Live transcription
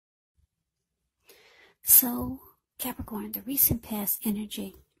So, Capricorn, the recent past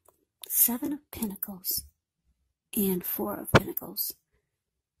energy, 7 of Pentacles and 4 of Pentacles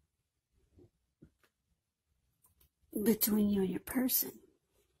between you and your person.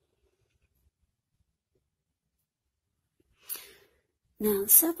 Now, the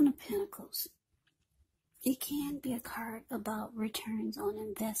 7 of Pentacles, it can be a card about returns on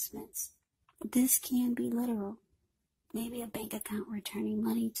investments. This can be literal, maybe a bank account returning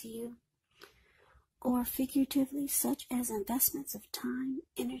money to you, or figuratively, such as investments of time,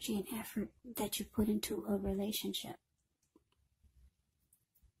 energy, and effort that you put into a relationship.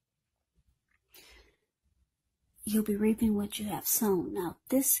 You'll be reaping what you have sown. Now,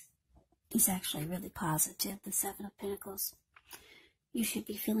 this is actually really positive, the 7 of Pentacles. You should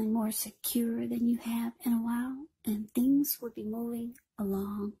be feeling more secure than you have in a while, and things will be moving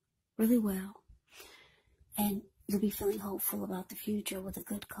along really well. And you'll be feeling hopeful about the future with a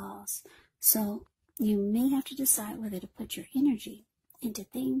good cause. So, you may have to decide whether to put your energy into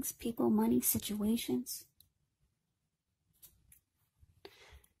things, people, money, situations.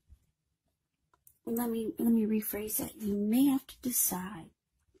 Let me rephrase that. You may have to decide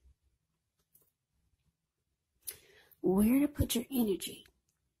where to put your energy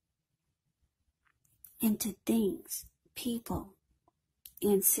into things, people,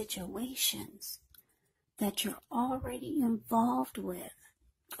 and situations that you're already involved with,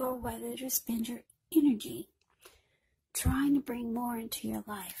 or whether to spend your energy trying to bring more into your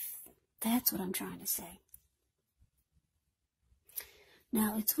life. That's what I'm trying to say.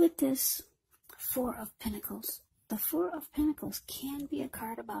 Now, it's with this 4 of Pentacles. The 4 of Pentacles can be a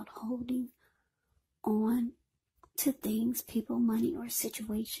card about holding on to things, people, money, or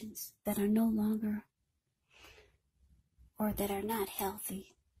situations that are no longer, or that are not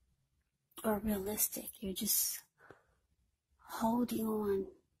healthy or realistic. You're just holding on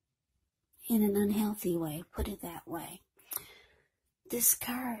in an unhealthy way, put it that way. This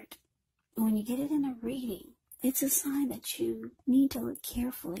card, when you get it in a reading, it's a sign that you need to look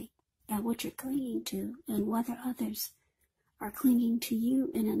carefully at what you're clinging to and whether others are clinging to you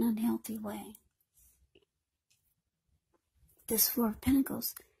in an unhealthy way. This 4 of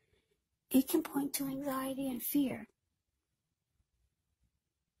Pentacles, it can point to anxiety and fear.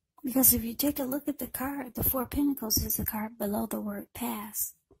 Because if you take a look at the card, the 4 of Pentacles is the card below the word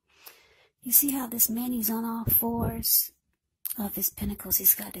pass. You see how this man, he's on all 4s of his pentacles.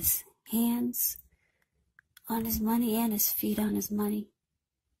 He's got his hands on his money and his feet on his money.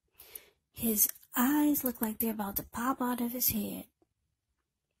 His eyes look like they're about to pop out of his head.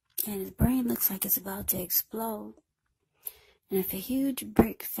 And his brain looks like it's about to explode. And if a huge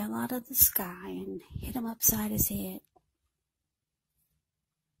brick fell out of the sky and hit him upside his head,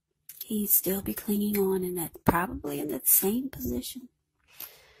 he'd still be clinging on in that, probably in that same position.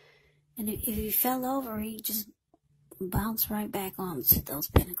 And if he fell over, he'd just bounce right back onto those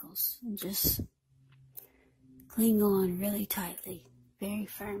pentacles and just cling on really tightly, very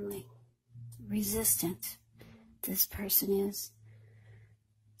firmly. Resistant, this person is.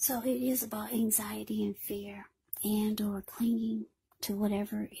 So it is about anxiety and fear, and or clinging to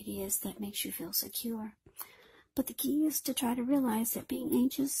whatever it is that makes you feel secure. But the key is to try to realize that being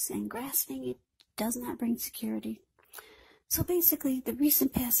anxious and grasping it does not bring security. So basically, the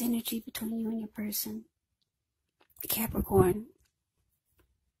recent past energy between you and your person, Capricorn,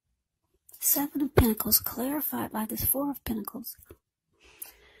 7 of Pentacles clarified by this 4 of Pentacles.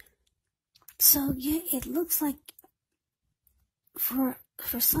 So yeah, it looks like for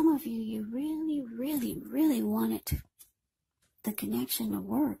some of you, you really, really, really wanted the connection to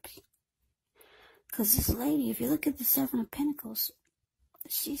work. Because this lady, if you look at the 7 of Pentacles,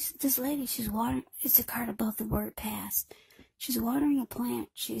 she's watering, it's a card above the word past. She's watering a plant.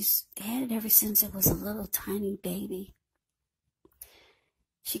 She's had it ever since it was a little tiny baby.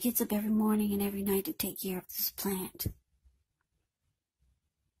 She gets up every morning and every night to take care of this plant.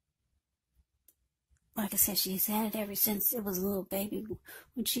 Like I said, she's had it ever since it was a little baby,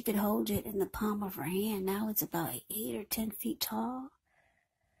 when she could hold it in the palm of her hand. Now it's about 8 or 10 feet tall.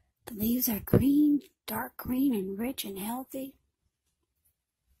 The leaves are green, dark green, and rich and healthy.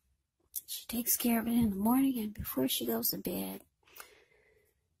 She takes care of it in the morning and before she goes to bed.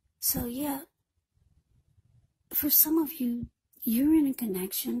 So yeah, for some of you, you're in a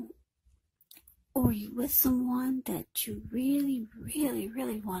connection, or you're with someone that you really, really,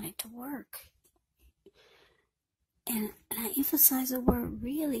 really wanted to work. And I emphasize the word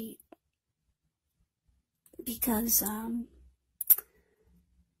really because of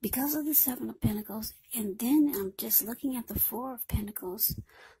the 7 of Pentacles, and then I'm just looking at the 4 of Pentacles.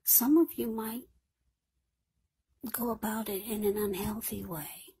 Some of you might go about it in an unhealthy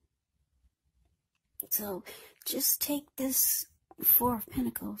way. So just take this Four of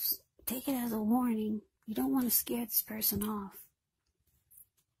Pentacles, take it as a warning. You don't want to scare this person off,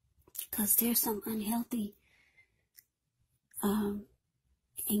 because there's some unhealthy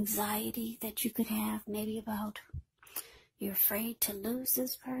anxiety that you could have, maybe about you're afraid to lose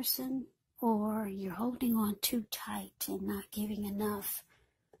this person, or you're holding on too tight and not giving enough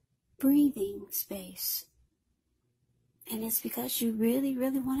breathing space. And it's because you really,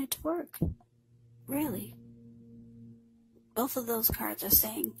 really want it to work. Really. Both of those cards are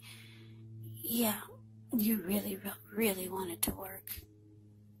saying, yeah, you really, really want it to work.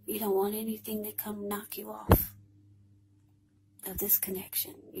 You don't want anything to come knock you off of this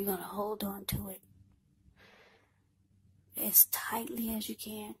connection. You're going to hold on to it as tightly as you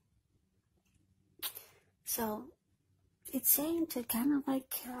can. So it's saying to kind of like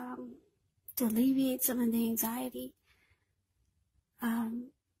to alleviate some of the anxiety.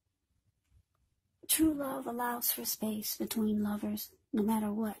 True love allows for space between lovers, no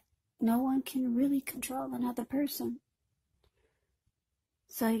matter what. No one can really control another person.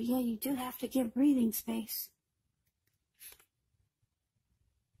 So yeah, you do have to give breathing space.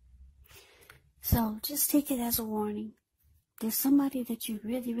 So just take it as a warning. There's somebody that you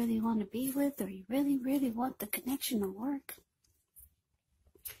really, really want to be with, or you really, really want the connection to work.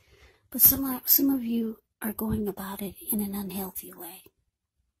 But some of you are going about it in an unhealthy way.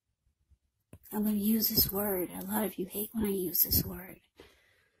 I'm going to use this word. A lot of you hate when I use this word.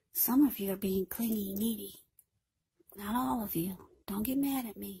 Some of you are being clingy, needy. Not all of you. Don't get mad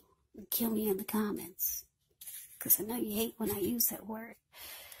at me and kill me in the comments, because I know you hate when I use that word.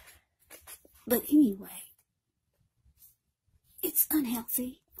 But anyway, it's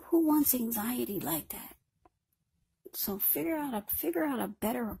unhealthy. Who wants anxiety like that? So figure out a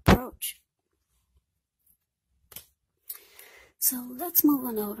better approach. So let's move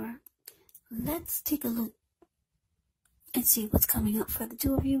on over. Let's take a look and see what's coming up for the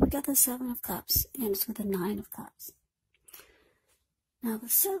two of you. We got the Seven of Cups, and it's with the Nine of Cups. Now, the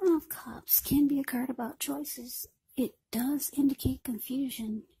Seven of Cups can be a card about choices. It does indicate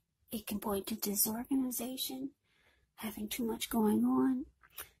confusion. It can point to disorganization, having too much going on.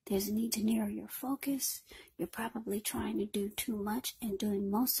 There's a need to narrow your focus. You're probably trying to do too much and doing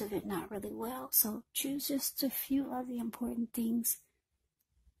most of it not really well. So choose just a few of the important things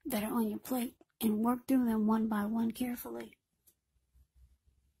that are on your plate and work through them one by one carefully.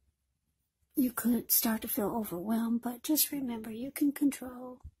 You could start to feel overwhelmed, but just remember, you can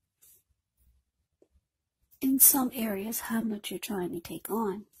control in some areas how much you're trying to take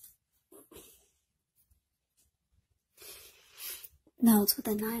on. Now it's with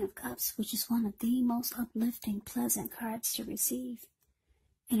the Nine of Cups, which is one of the most uplifting, pleasant cards to receive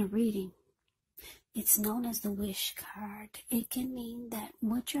in a reading. It's known as the wish card. It can mean that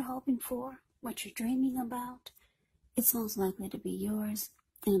what you're hoping for, what you're dreaming about, it's most likely to be yours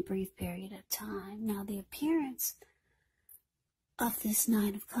in a brief period of time. Now, the appearance of this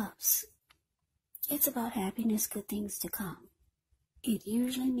Nine of Cups, it's about happiness, good things to come. It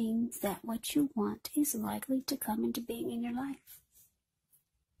usually means that what you want is likely to come into being in your life.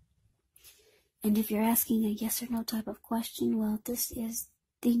 And if you're asking a yes or no type of question, well, this is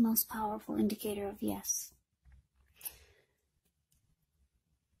the most powerful indicator of yes.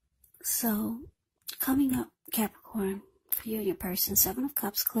 So, coming up, Capricorn, for you and your person, Seven of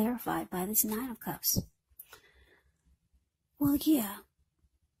Cups clarified by this Nine of Cups. Well, yeah,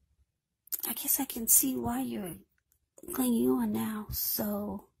 I guess I can see why you're clinging on now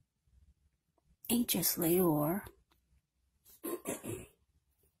so anxiously, or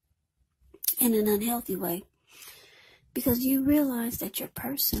in an unhealthy way, because you realize that your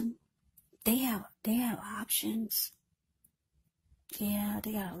person, they have options. Yeah,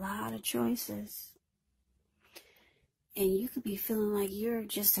 they got a lot of choices. And you could be feeling like you're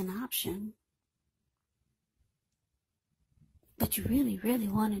just an option. But you really, really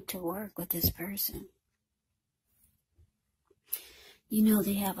wanted to work with this person. You know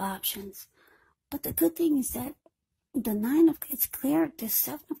they have options. But the good thing is that the the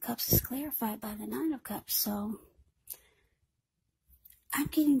Seven of Cups is clarified by the Nine of Cups. So I'm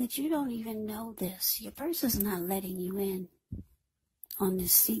getting that you don't even know this. Your person's not letting you in on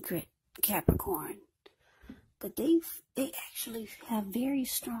this secret, Capricorn. But they actually have very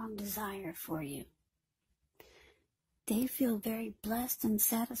strong desire for you. They feel very blessed and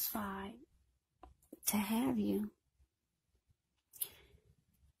satisfied to have you.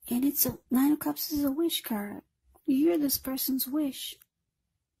 And it's a Nine of Cups is a wish card. You're this person's wish.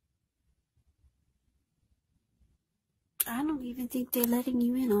 I don't even think they're letting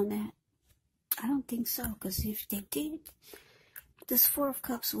you in on that. I don't think so, because if they did, this Four of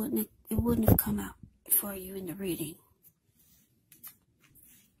Cups wouldn't have come out. for you in the reading.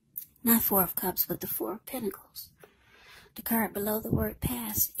 Not Four of Cups, but the Four of Pentacles. The card below the word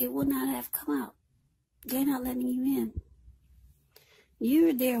pass. It will not have come out. They're not letting you in.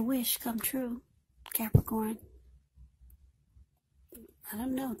 You're their wish come true, Capricorn. I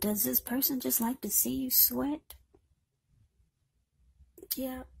don't know. Does this person just like to see you sweat?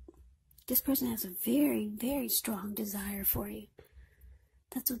 Yeah. This person has a very, very strong desire for you.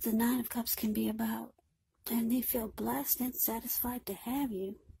 That's what the Nine of Cups can be about. And they feel blessed and satisfied to have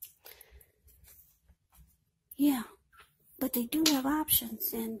you. Yeah. But they do have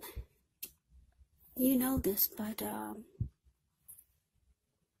options. And you know this, but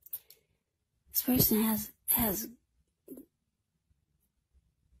this person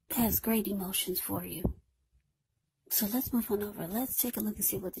has great emotions for you. So let's move on over. Let's take a look and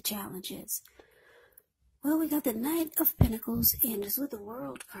see what the challenge is. Well, we got the Knight of Pentacles and it's with the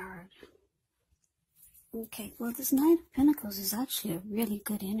World card. Okay, well, this Knight of Pentacles is actually a really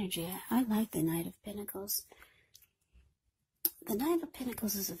good energy. I like the Knight of Pentacles. The Knight of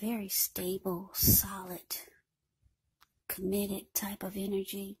Pentacles is a very stable, solid, committed type of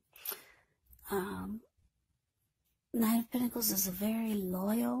energy. Knight of Pentacles is a very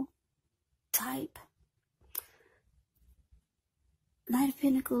loyal type. Knight of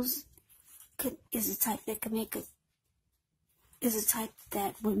Pentacles is a type that can make is a type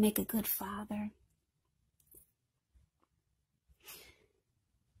that would make a good father.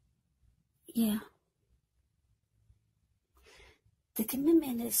 Yeah. The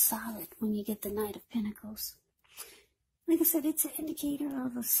commitment is solid when you get the Knight of Pentacles. Like I said, it's an indicator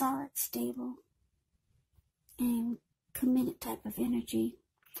of a solid, stable, and committed type of energy.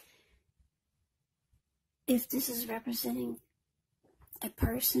 If this is representing a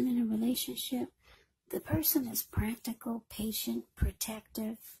person in a relationship, the person is practical, patient,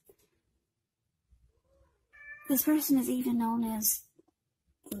 protective. This person is even known as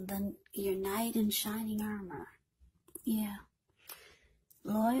your knight in shining armor. Yeah.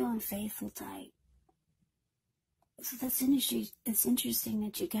 Loyal and faithful type. So that's interesting. It's interesting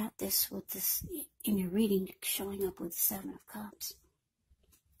that you got this with this in your reading showing up with the Seven of Cups.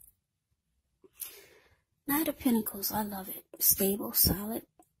 Knight of Pentacles, I love it. Stable, solid,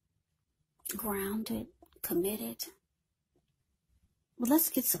 grounded, committed. Well, let's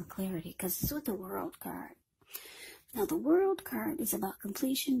get some clarity because it's with the World card. Now, the World card is about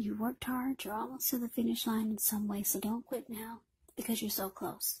completion. You worked hard. You're almost to the finish line in some way, so don't quit now because you're so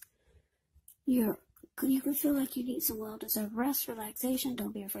close. You can feel like you need some well-deserved rest, relaxation.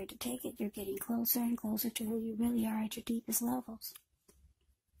 Don't be afraid to take it. You're getting closer and closer to who you really are at your deepest levels.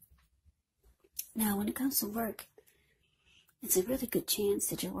 Now, when it comes to work, it's a really good chance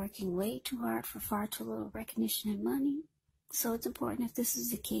that you're working way too hard for far too little recognition and money. So it's important, if this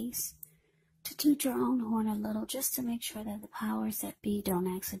is the case, to toot your own horn a little just to make sure that the powers that be don't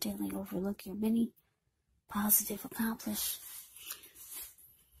accidentally overlook your many positive accomplishments.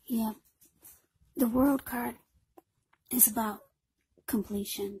 Yeah. The World card is about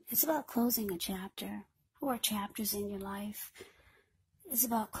completion. It's about closing a chapter or chapters in your life. It's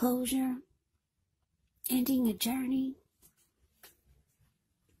about closure, ending a journey.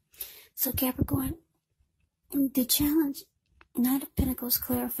 So Capricorn, the challenge, Knight of Pentacles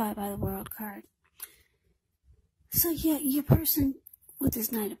clarified by the World card. So yeah, your person with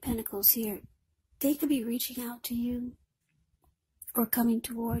this Knight of Pentacles here, they could be reaching out to you or coming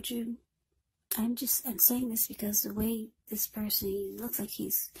towards you. I'm saying this because the way this person, he looks like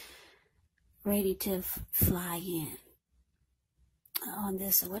he's ready to fly in on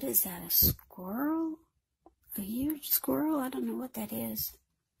this. What is that, a squirrel? A huge squirrel? I don't know what that is.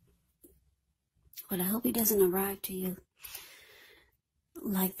 But I hope he doesn't arrive to you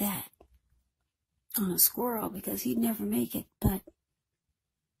like that on a squirrel because he'd never make it. But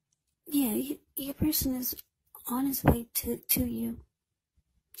yeah, your person is on his way to you.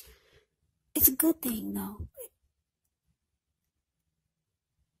 It's a good thing, though.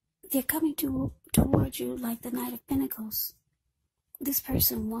 They're coming towards you like the Knight of Pentacles. This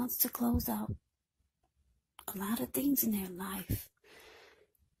person wants to close out a lot of things in their life.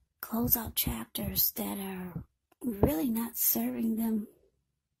 Close out chapters that are really not serving them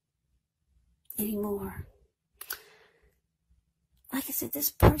anymore. Like I said,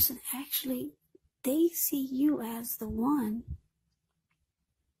 this person actually, they see you as the one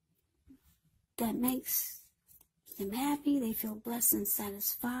that makes them happy. They feel blessed and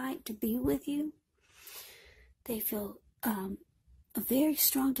satisfied to be with you. They feel a very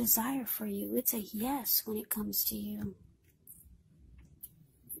strong desire for you. It's a yes when it comes to you.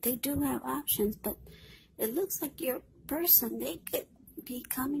 They do have options, but it looks like your person, they could be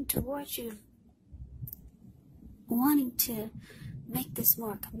coming towards you wanting to make this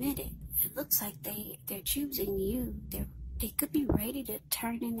more committed. It looks like they're choosing you. They could be ready to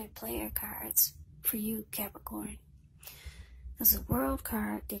turn in their player cards for you, Capricorn. Because the World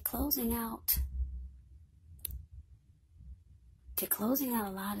card, they're closing out a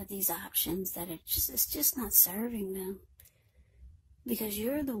lot of these options that it's just not serving them. Because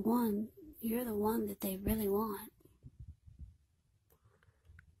you're the one that they really want.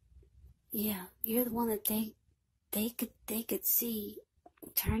 Yeah, you're the one that they could see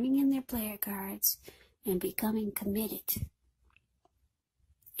turning in their player cards and becoming committed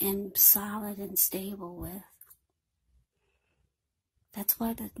and solid and stable with. That's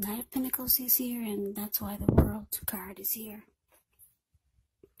why the Knight of Pentacles is here, and that's why the World card is here.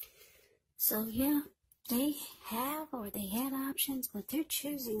 So yeah, they have or they had options, but they're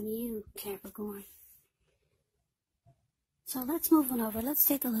choosing you, Capricorn. So let's move on over. Let's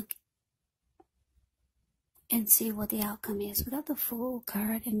take a look and see what the outcome is. We got the Fool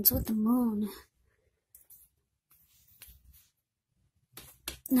card, and it's with the Moon.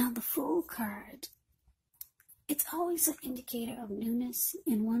 Now, the Fool card, it's always an indicator of newness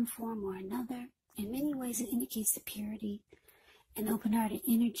in one form or another. In many ways, it indicates the purity and open-hearted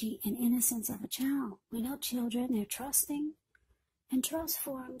energy and innocence of a child. We know children, they're trusting, and trust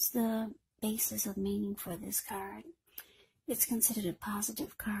forms the basis of meaning for this card. It's considered a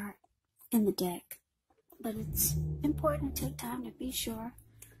positive card in the deck, but it's important to take time to be sure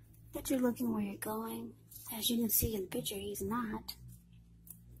that you're looking where you're going. As you can see in the picture, he's not.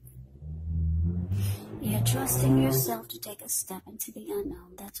 You're trusting yourself to take a step into the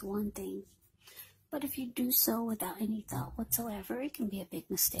unknown. That's one thing. But if you do so without any thought whatsoever, it can be a big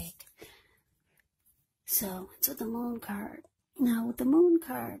mistake. So, it's with the Moon card. Now, with the Moon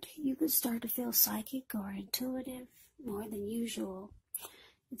card, you could start to feel psychic or intuitive more than usual.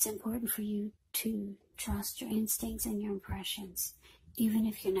 It's important for you to trust your instincts and your impressions, even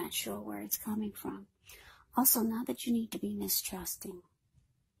if you're not sure where it's coming from. Also, not that you need to be mistrusting,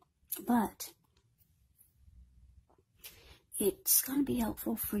 but it's going to be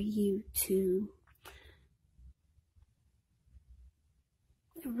helpful for you to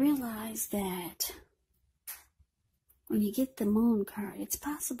realize that when you get the Moon card, it's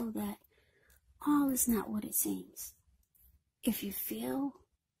possible that all is not what it seems. If you feel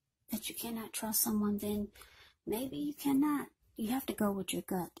that you cannot trust someone, then maybe you cannot. You have to go with your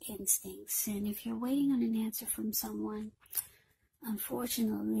gut instincts. And if you're waiting on an answer from someone,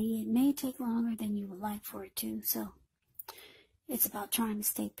 unfortunately, it may take longer than you would like for it to. So it's about trying to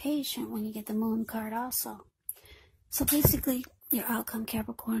stay patient when you get the Moon card also. So basically, your outcome,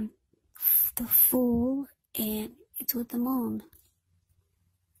 Capricorn, the Fool, and it's with the Moon.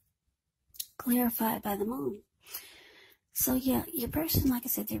 Clarified by the Moon. So yeah, your person, like I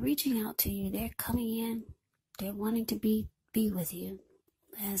said, they're reaching out to you. They're coming in. They're wanting to be with you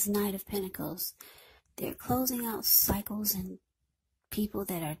as Knight of Pentacles. They're closing out cycles and people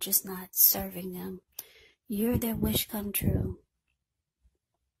that are just not serving them. You're their wish come true.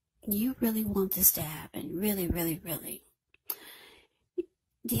 You really want this to happen. Really, really, really.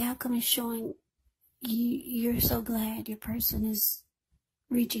 The outcome is showing you're so glad your person is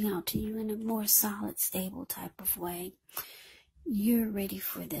reaching out to you in a more solid, stable type of way. You're ready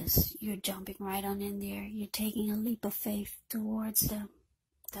for this. You're jumping right on in there. You're taking a leap of faith towards them.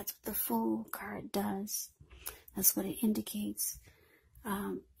 That's what the Fool card does. That's what it indicates.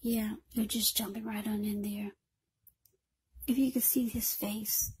 Yeah, you're just jumping right on in there. If you could see his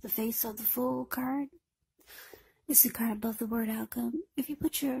face, the face of the Fool card, it's the card above the word outcome. If you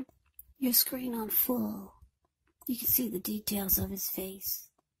put your screen on full, you can see the details of his face.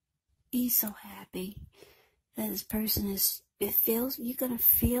 He's so happy that his person is, you're going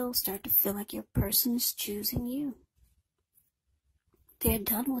to start to feel like your person is choosing you. They're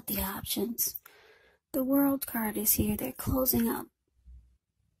done with the options. The World card is here. They're closing up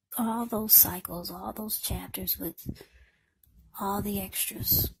all those cycles, all those chapters with all the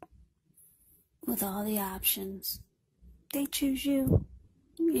extras, with all the options. They choose you,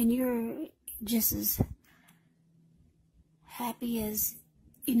 and you're just as happy as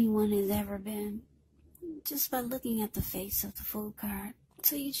anyone has ever been, just by looking at the face of the Fool card.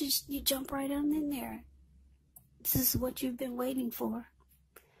 So you jump right on in there. This is what you've been waiting for.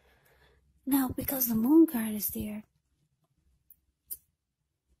 Now, because the Moon card is there,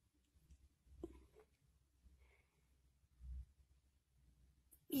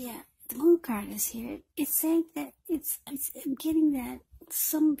 yeah, the Moon card is here. It's saying that I'm getting that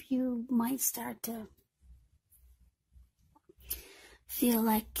some of you might start to feel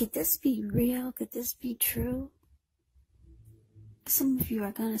like, could this be real? Could this be true? Some of you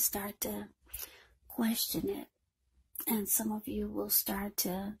are going to start to question it. And some of you will start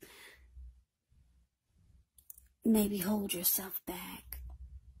to maybe hold yourself back,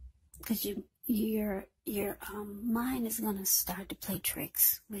 because your mind is going to start to play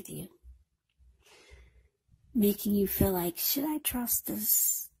tricks with you, making you feel like, should I trust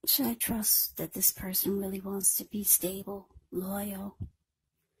this? Should I trust that this person really wants to be stable, loyal,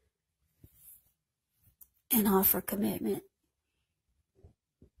 and offer commitment?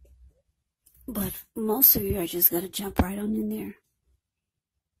 But most of you are just going to jump right on in there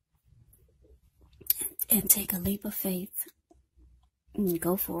and take a leap of faith and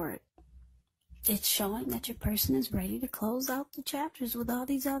go for it. It's showing that your person is ready to close out the chapters with all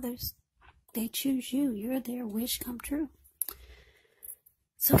these others. They choose you. You're their wish come true.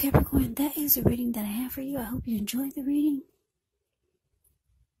 So Capricorn, that is the reading that I have for you. I hope you enjoyed the reading.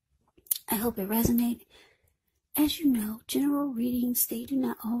 I hope it resonated. As you know, general readings, they do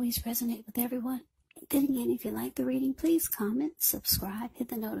not always resonate with everyone. Then again, if you like the reading, please comment, subscribe, hit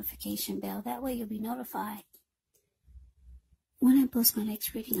the notification bell. That way you'll be notified when I post my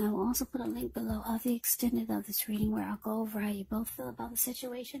next reading. I will also put a link below of the extended of this reading, where I'll go over how you both feel about the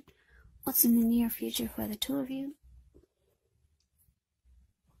situation, what's in the near future for the two of you,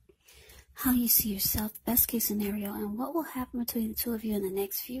 how you see yourself, best case scenario, and what will happen between the two of you in the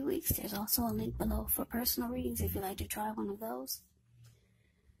next few weeks. There's also a link below for personal readings if you'd like to try one of those.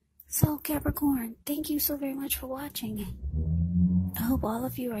 So Capricorn, thank you so very much for watching. I hope all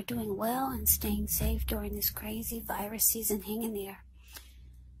of you are doing well and staying safe during this crazy virus season. Hang in there.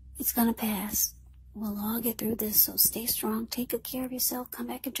 It's gonna pass. We'll all get through this, so stay strong, take good care of yourself. Come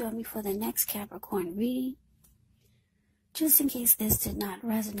back and join me for the next Capricorn reading. Just in case this did not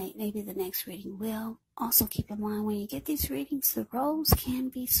resonate, maybe the next reading will. Also keep in mind, when you get these readings, the roles can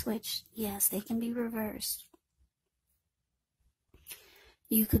be switched. Yes, they can be reversed.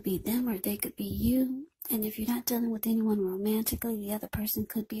 You could be them or they could be you. And if you're not dealing with anyone romantically, the other person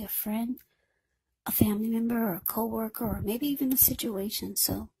could be a friend, a family member, or a co-worker, or maybe even a situation.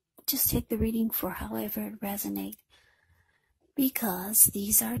 So just take the reading for however it resonates, because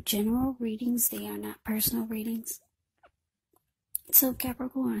these are general readings. They are not personal readings. So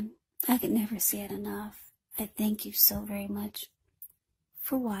Capricorn, I could never say it enough. I thank you so very much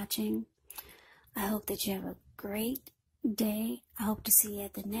for watching. I hope that you have a great day. I hope to see you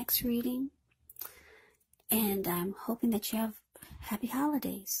at the next reading. And I'm hoping that you have happy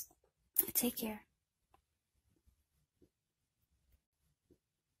holidays. Take care.